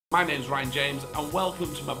My name's Ryan James and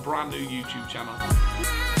welcome to my brand new YouTube channel.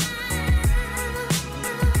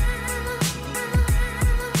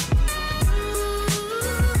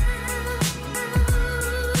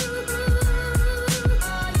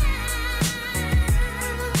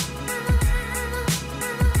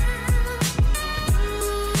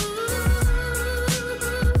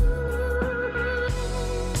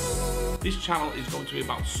 This channel is going to be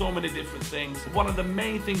about so many different things. One of the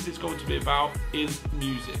main things it's going to be about is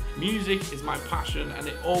music. Music is my passion and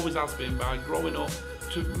it always has been by growing up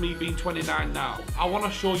to me being 29 now. I want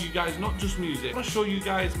to show you guys not just music, I want to show you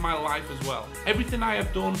guys my life as well. Everything I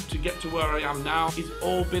have done to get to where I am now is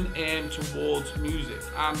all been aimed towards music,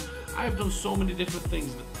 and I have done so many different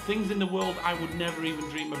things in the world I would never even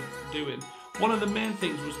dream of doing. One of the main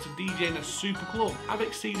things was to DJ in a super club. I've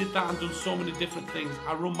exceeded that and done so many different things.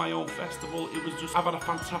 I run my own festival. I've had a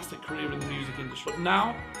fantastic career in the music industry. But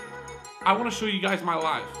now, I want to show you guys my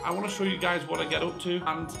life. I want to show you guys what I get up to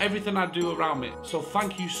and everything I do around me. So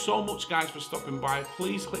thank you so much guys for stopping by.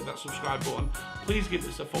 Please click that subscribe button. Please give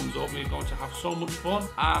this a thumbs up. We're going to have so much fun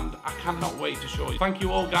and I cannot wait to show you. Thank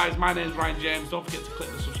you all guys. My name is Ryan James. Don't forget to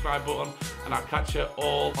click the subscribe button and I'll catch you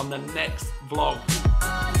all on the next vlog.